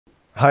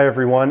Hi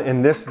everyone,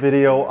 in this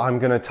video I'm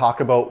going to talk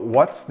about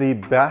what's the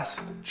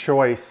best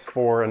choice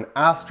for an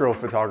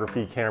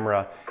astrophotography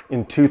camera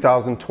in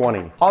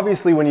 2020.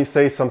 Obviously when you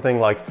say something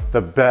like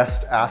the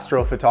best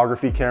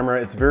astrophotography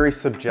camera, it's very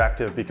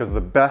subjective because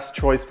the best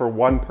choice for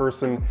one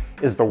person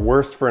is the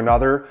worst for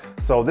another.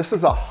 So this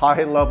is a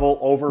high-level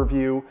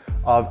overview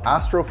of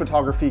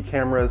astrophotography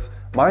cameras,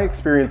 my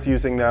experience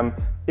using them,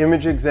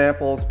 image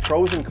examples,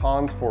 pros and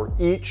cons for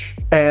each,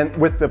 and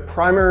with the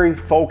primary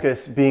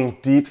focus being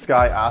deep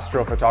sky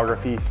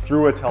astrophotography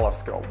through a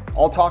telescope.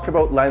 I'll talk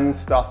about lens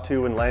stuff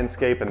too and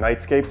landscape and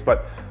nightscapes,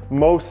 but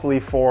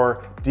mostly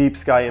for deep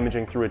sky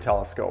imaging through a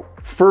telescope.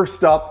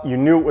 First up, you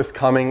knew it was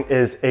coming,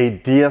 is a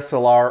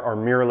DSLR or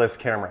mirrorless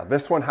camera.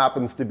 This one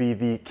happens to be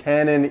the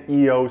Canon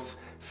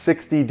EOS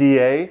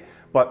 60DA,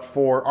 but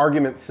for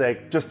argument's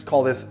sake, just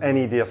call this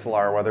any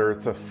DSLR, whether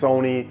it's a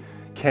Sony,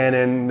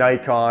 Canon,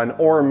 Nikon,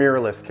 or a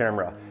mirrorless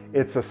camera.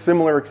 It's a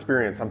similar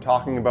experience. I'm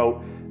talking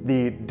about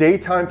the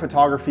daytime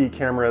photography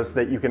cameras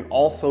that you can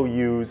also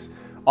use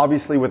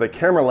obviously with a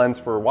camera lens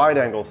for wide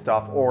angle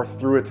stuff or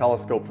through a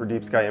telescope for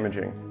deep sky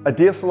imaging. A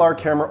DSLR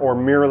camera or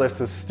mirrorless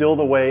is still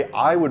the way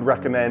I would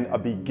recommend a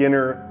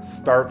beginner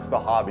starts the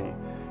hobby.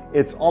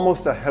 It's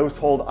almost a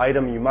household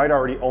item. You might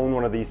already own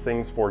one of these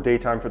things for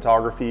daytime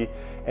photography,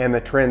 and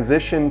the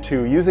transition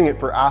to using it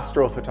for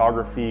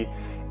astrophotography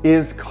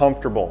is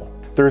comfortable.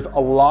 There's a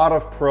lot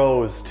of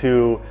pros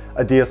to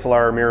a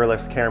DSLR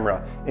mirrorless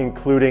camera,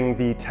 including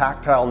the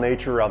tactile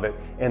nature of it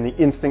and the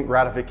instant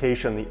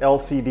gratification, the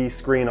LCD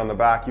screen on the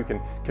back. You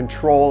can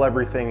control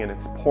everything and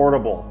it's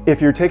portable.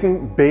 If you're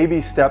taking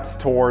baby steps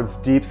towards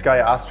deep sky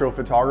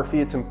astrophotography,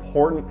 it's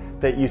important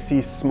that you see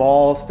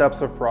small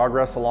steps of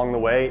progress along the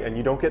way and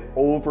you don't get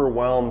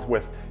overwhelmed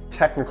with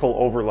technical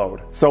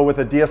overload. So with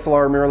a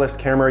DSLR mirrorless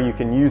camera, you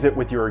can use it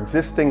with your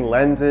existing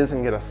lenses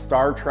and get a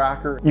star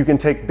tracker. You can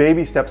take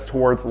baby steps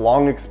towards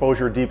long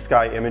exposure deep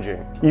sky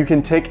imaging. You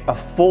can take a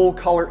full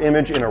color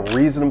image in a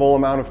reasonable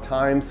amount of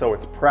time, so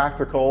it's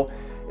practical.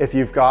 If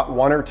you've got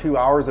 1 or 2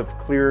 hours of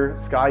clear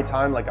sky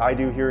time like I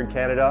do here in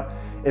Canada,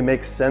 it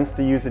makes sense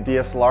to use a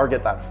DSLR,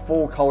 get that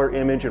full color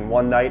image in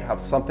one night,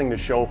 have something to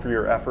show for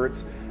your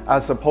efforts,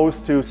 as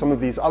opposed to some of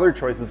these other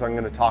choices I'm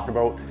going to talk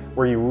about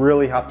where you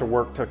really have to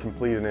work to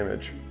complete an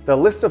image. The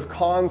list of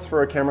cons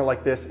for a camera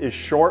like this is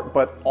short,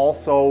 but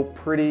also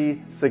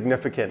pretty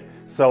significant.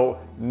 So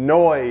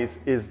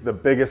noise is the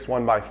biggest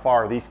one by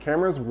far. These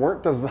cameras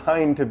weren't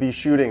designed to be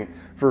shooting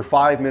for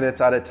 5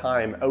 minutes at a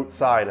time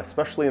outside,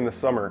 especially in the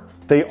summer.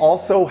 They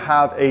also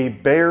have a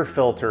Bayer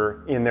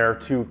filter in there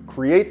to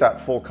create that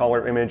full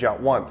color image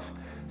at once.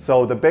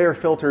 So the Bayer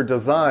filter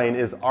design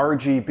is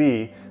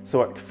RGB,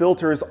 so it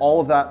filters all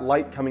of that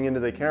light coming into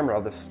the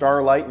camera, the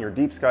starlight and your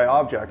deep sky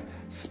object,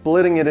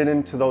 splitting it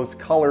into those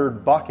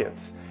colored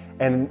buckets.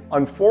 And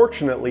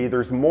unfortunately,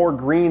 there's more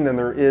green than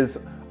there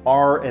is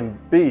R and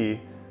B,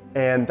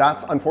 and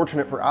that's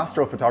unfortunate for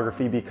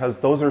astrophotography because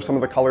those are some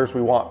of the colors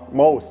we want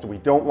most. We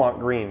don't want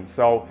green.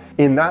 So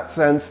in that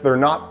sense, they're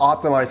not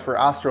optimized for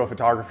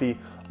astrophotography,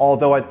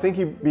 although I think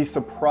you'd be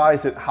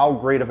surprised at how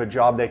great of a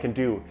job they can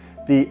do.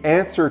 The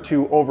answer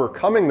to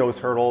overcoming those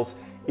hurdles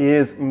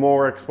is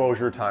more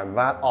exposure time.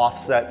 That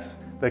offsets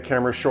the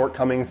camera's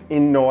shortcomings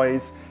in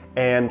noise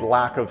and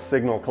lack of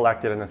signal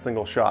collected in a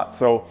single shot.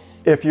 So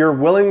if you're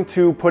willing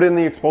to put in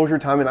the exposure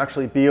time and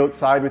actually be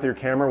outside with your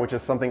camera, which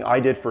is something I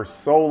did for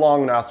so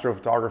long in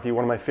astrophotography,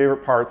 one of my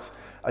favorite parts,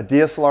 a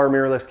DSLR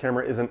mirrorless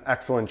camera is an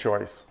excellent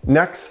choice.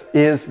 Next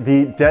is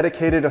the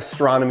dedicated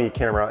astronomy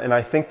camera, and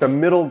I think the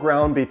middle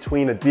ground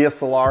between a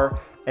DSLR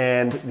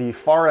and the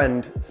far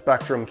end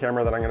spectrum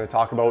camera that I'm going to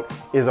talk about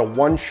is a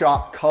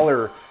one-shot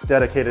color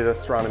dedicated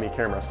astronomy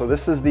camera. So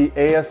this is the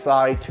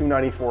ASI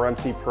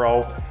 294MC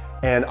Pro,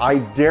 and I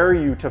dare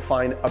you to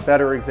find a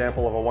better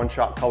example of a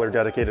one-shot color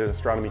dedicated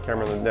astronomy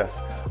camera than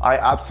this. I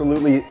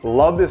absolutely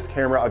love this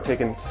camera. I've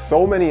taken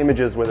so many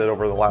images with it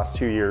over the last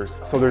 2 years.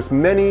 So there's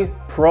many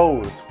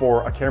pros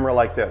for a camera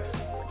like this.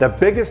 The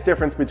biggest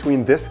difference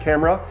between this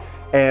camera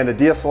and a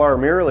DSLR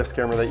mirrorless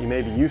camera that you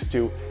may be used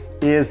to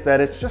is that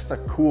it's just a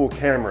cool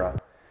camera.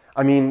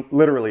 I mean,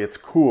 literally, it's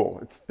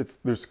cool.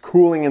 There's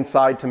cooling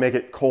inside to make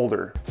it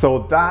colder.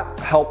 So that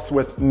helps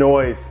with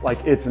noise. Like,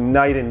 it's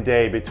night and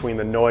day between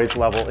the noise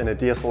level in a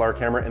DSLR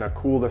camera and a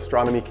cooled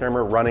astronomy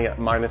camera running at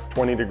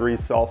 -20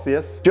 degrees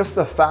Celsius. Just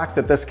the fact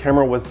that this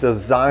camera was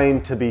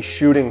designed to be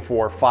shooting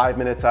for 5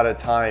 minutes at a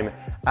time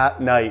at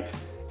night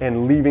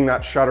and leaving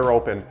that shutter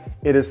open,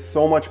 it is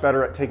so much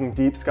better at taking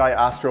deep sky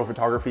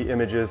astrophotography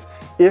images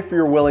if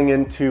you're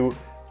willing to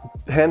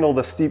handle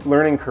the steep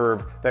learning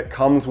curve that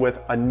comes with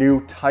a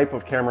new type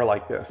of camera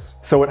like this.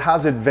 So it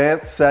has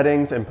advanced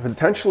settings and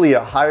potentially a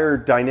higher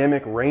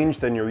dynamic range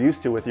than you're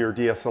used to with your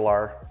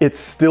DSLR.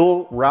 It's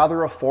still rather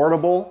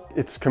affordable.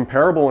 It's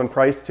comparable in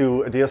price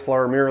to a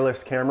DSLR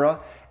mirrorless camera,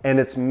 and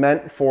it's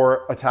meant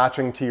for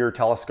attaching to your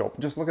telescope.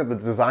 Just look at the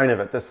design of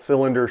it, this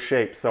cylinder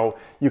shape. So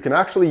you can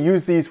actually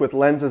use these with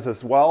lenses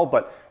as well,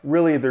 but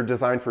really they're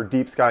designed for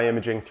deep sky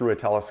imaging through a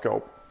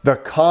telescope. The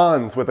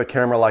cons with a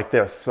camera like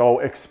this.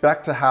 So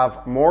expect to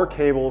have more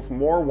cables,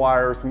 more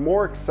wires,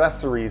 more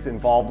accessories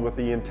involved with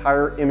the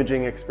entire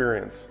imaging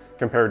experience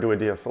compared to a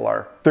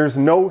DSLR. There's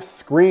no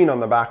screen on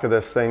the back of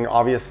this thing,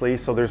 obviously,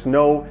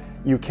 so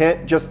you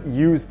can't just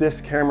use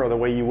this camera the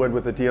way you would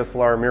with a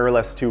DSLR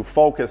mirrorless to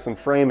focus and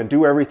frame and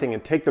do everything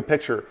and take the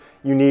picture.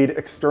 You need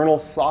external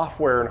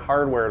software and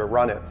hardware to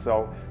run it.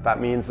 So that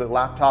means that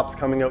laptops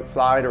coming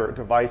outside or a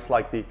device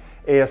like the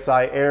ASI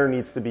Air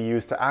needs to be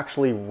used to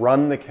actually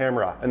run the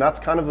camera, and that's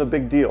kind of a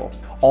big deal.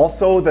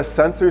 Also, the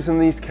sensors in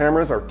these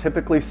cameras are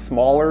typically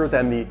smaller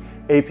than the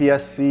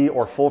APS-C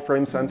or full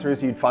frame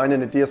sensors you'd find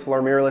in a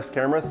DSLR mirrorless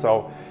camera,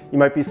 so you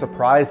might be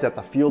surprised that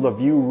the field of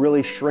view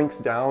really shrinks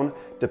down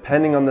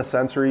depending on the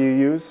sensor you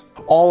use.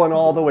 All in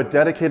all though, a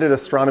dedicated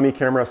astronomy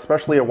camera,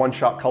 especially a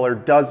one-shot color,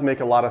 does make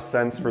a lot of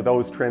sense for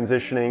those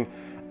transitioning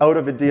out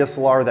of a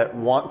DSLR that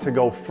want to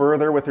go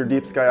further with their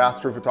deep sky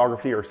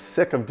astrophotography or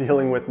sick of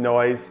dealing with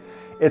noise.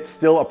 It's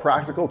still a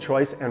practical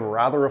choice and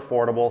rather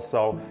affordable,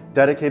 so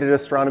dedicated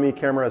astronomy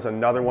camera is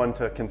another one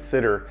to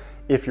consider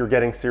if you're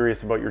getting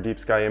serious about your deep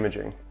sky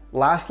imaging.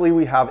 Lastly,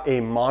 we have a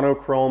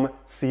monochrome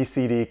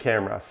CCD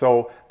camera.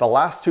 So the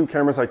last two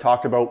cameras I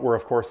talked about were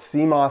of course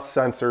CMOS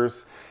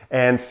sensors,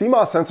 and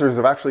CMOS sensors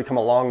have actually come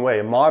a long way.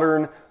 A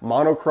modern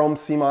monochrome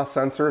CMOS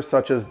sensor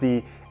such as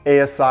the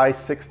ASI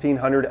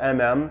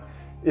 1600mm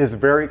is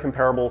very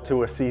comparable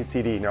to a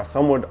CCD. Now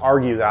some would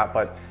argue that,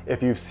 but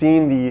if you've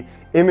seen the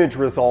image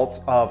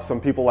results of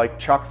some people like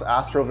Chuck's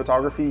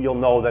Astrophotography, you'll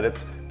know that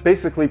it's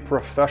basically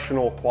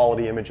professional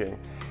quality imaging.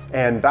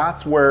 And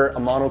that's where a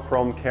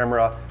monochrome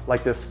camera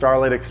like this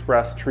Starlight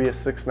Express Trius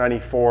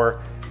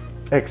 694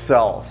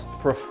 excels.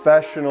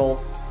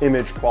 Professional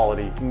image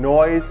quality.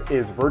 Noise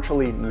is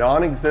virtually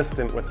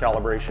non-existent with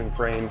calibration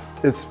frames.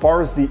 As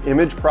far as the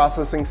image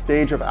processing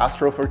stage of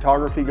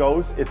astrophotography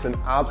goes, it's an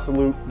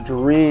absolute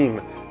dream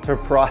to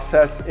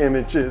process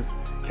images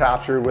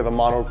captured with a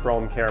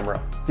monochrome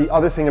camera. The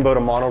other thing about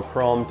a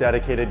monochrome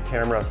dedicated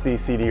camera,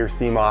 CCD or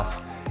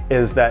CMOS,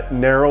 is that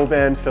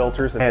narrowband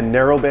filters and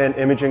narrowband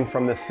imaging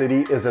from the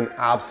city is an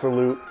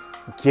absolute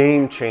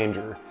game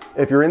changer.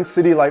 If you're in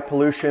city light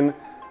pollution,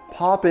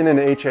 pop in an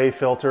HA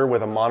filter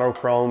with a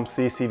monochrome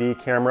CCD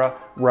camera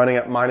running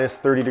at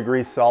 -30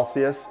 degrees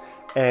Celsius,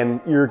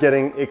 and you're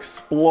getting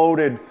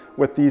exploded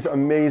with these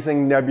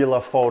amazing nebula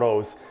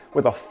photos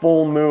with a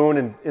full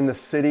moon in the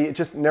city.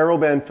 Just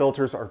narrowband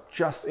filters are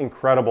just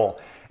incredible.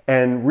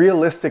 And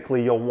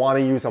realistically, you'll want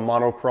to use a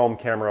monochrome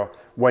camera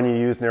when you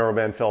use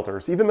narrowband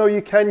filters. Even though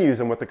you can use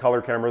them with the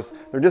color cameras,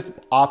 they're just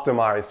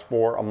optimized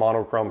for a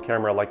monochrome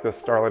camera like this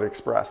Starlight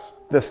Express.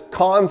 The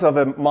cons of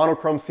a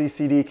monochrome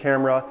CCD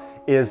camera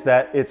is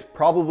that it's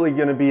probably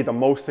going to be the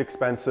most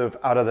expensive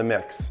out of the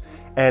mix.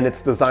 And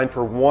it's designed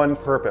for one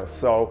purpose.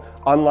 So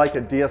unlike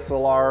a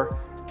DSLR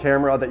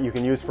camera that you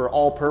can use for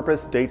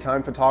all-purpose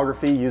daytime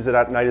photography, use it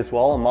at night as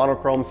well, a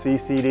monochrome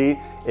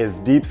CCD is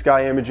deep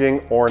sky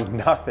imaging or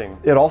nothing.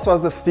 It also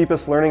has the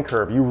steepest learning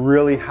curve. You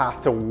really have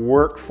to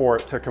work for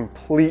it to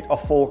complete a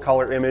full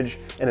color image,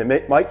 and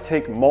it might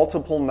take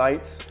multiple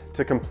nights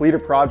to complete a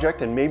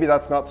project, and maybe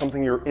that's not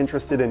something you're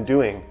interested in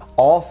doing.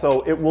 Also,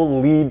 it will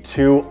lead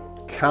to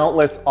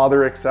countless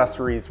other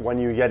accessories when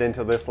you get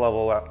into this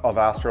level of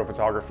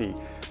astrophotography.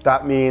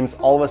 That means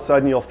all of a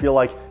sudden you'll feel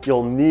like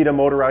you'll need a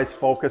motorized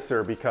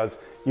focuser because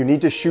you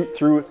need to shoot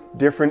through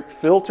different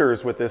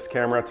filters with this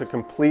camera to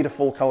complete a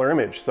full color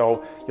image.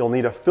 So you'll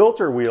need a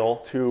filter wheel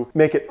to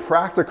make it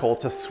practical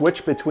to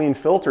switch between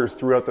filters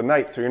throughout the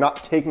night, so you're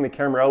not taking the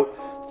camera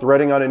out,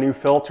 threading on a new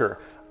filter.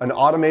 An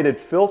automated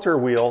filter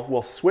wheel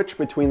will switch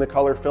between the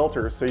color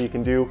filters, so you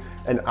can do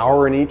an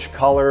hour in each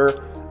color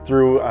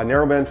through a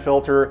narrowband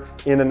filter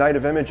in a night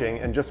of imaging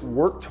and just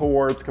work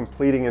towards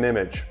completing an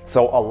image.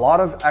 So a lot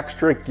of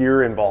extra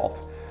gear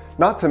involved.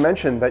 Not to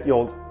mention that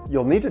you'll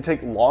need to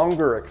take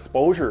longer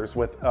exposures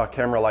with a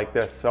camera like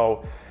this.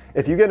 So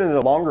if you get into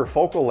longer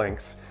focal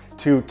lengths,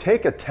 to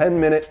take a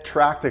 10-minute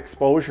tracked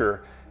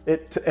exposure,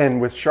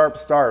 and with sharp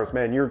stars,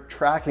 man, your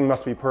tracking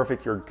must be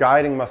perfect, your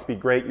guiding must be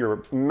great,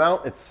 your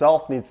mount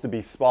itself needs to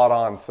be spot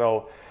on.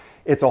 So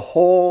it's a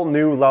whole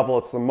new level.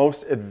 It's the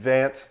most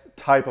advanced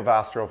type of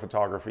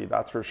astrophotography,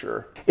 that's for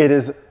sure. It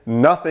is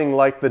nothing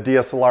like the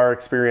DSLR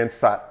experience,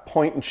 that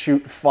point and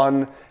shoot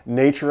fun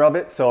nature of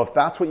it. So if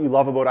that's what you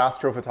love about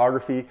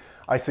astrophotography,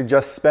 I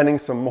suggest spending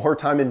some more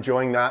time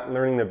enjoying that,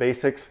 learning the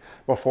basics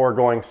before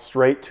going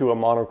straight to a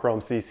monochrome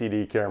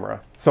CCD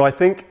camera. So I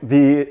think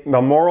the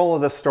moral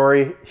of the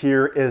story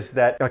here is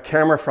that a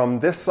camera from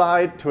this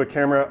side to a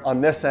camera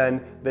on this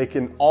end, they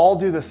can all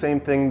do the same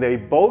thing. They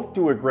both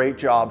do a great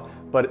job.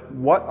 But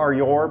what are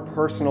your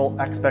personal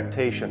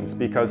expectations?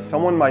 Because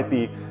someone might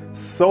be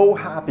so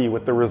happy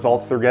with the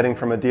results they're getting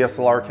from a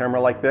DSLR camera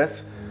like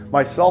this,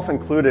 myself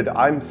included.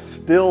 I'm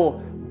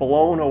still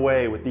blown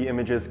away with the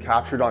images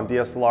captured on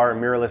DSLR and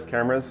mirrorless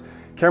cameras.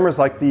 Cameras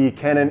like the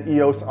Canon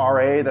EOS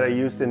RA that I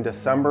used in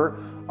December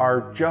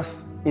are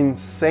just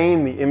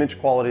insane, the image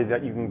quality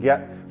that you can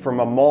get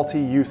from a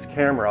multi-use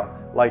camera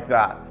like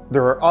that.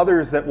 There are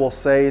others that will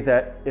say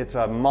that it's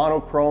a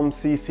monochrome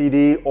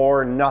CCD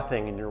or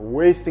nothing, and you're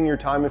wasting your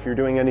time if you're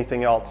doing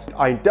anything else.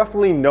 I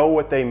definitely know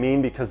what they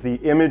mean because the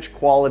image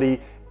quality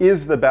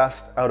is the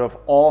best out of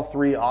all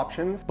three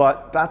options,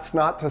 but that's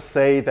not to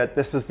say that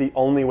this is the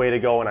only way to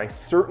go, and I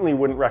certainly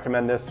wouldn't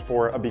recommend this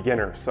for a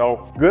beginner.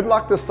 So good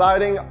luck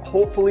deciding.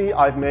 Hopefully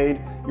I've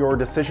made your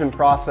decision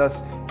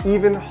process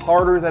even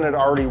harder than it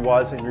already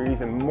was, and you're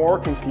even more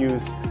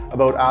confused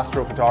about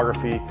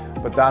astrophotography,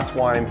 but that's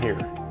why I'm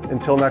here.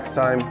 Until next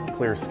time,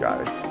 clear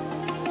skies.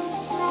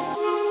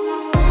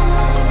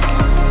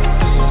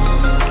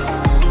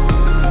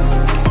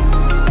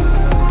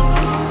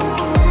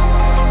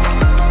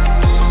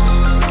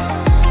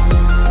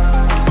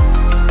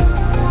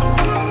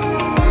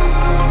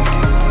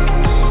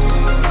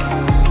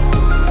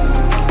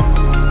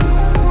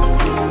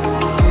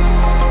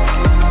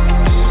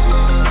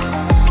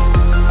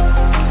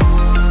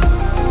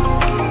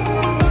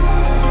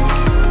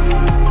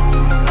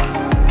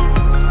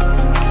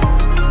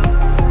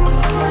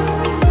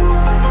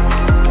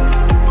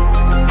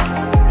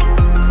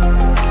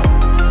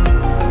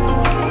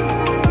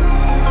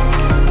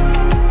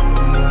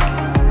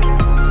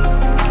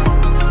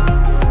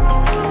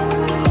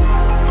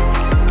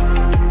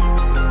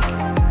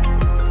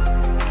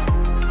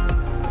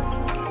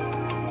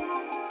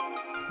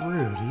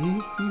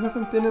 Rudy, you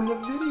haven't been in the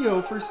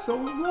video for so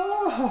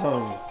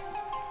long.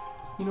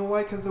 You know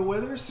why? Because the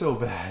weather's so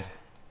bad.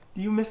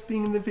 Do you miss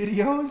being in the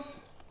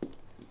videos?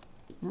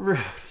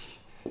 Rudy,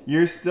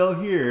 you're still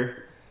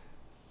here.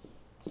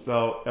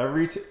 So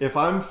if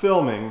I'm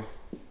filming,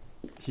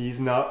 he's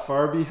not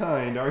far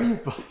behind, are you,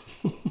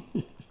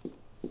 buddy?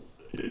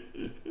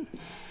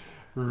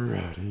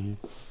 Rudy.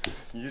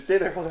 You stay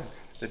there, hold on.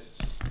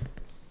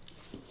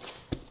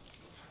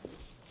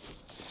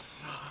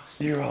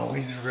 You're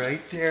always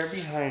right there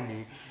behind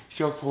me,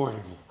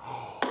 supporting me.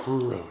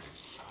 Rudy,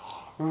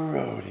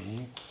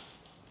 Rudy,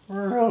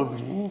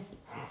 Rudy.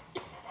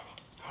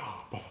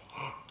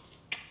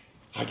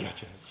 I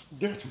got you.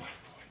 That's my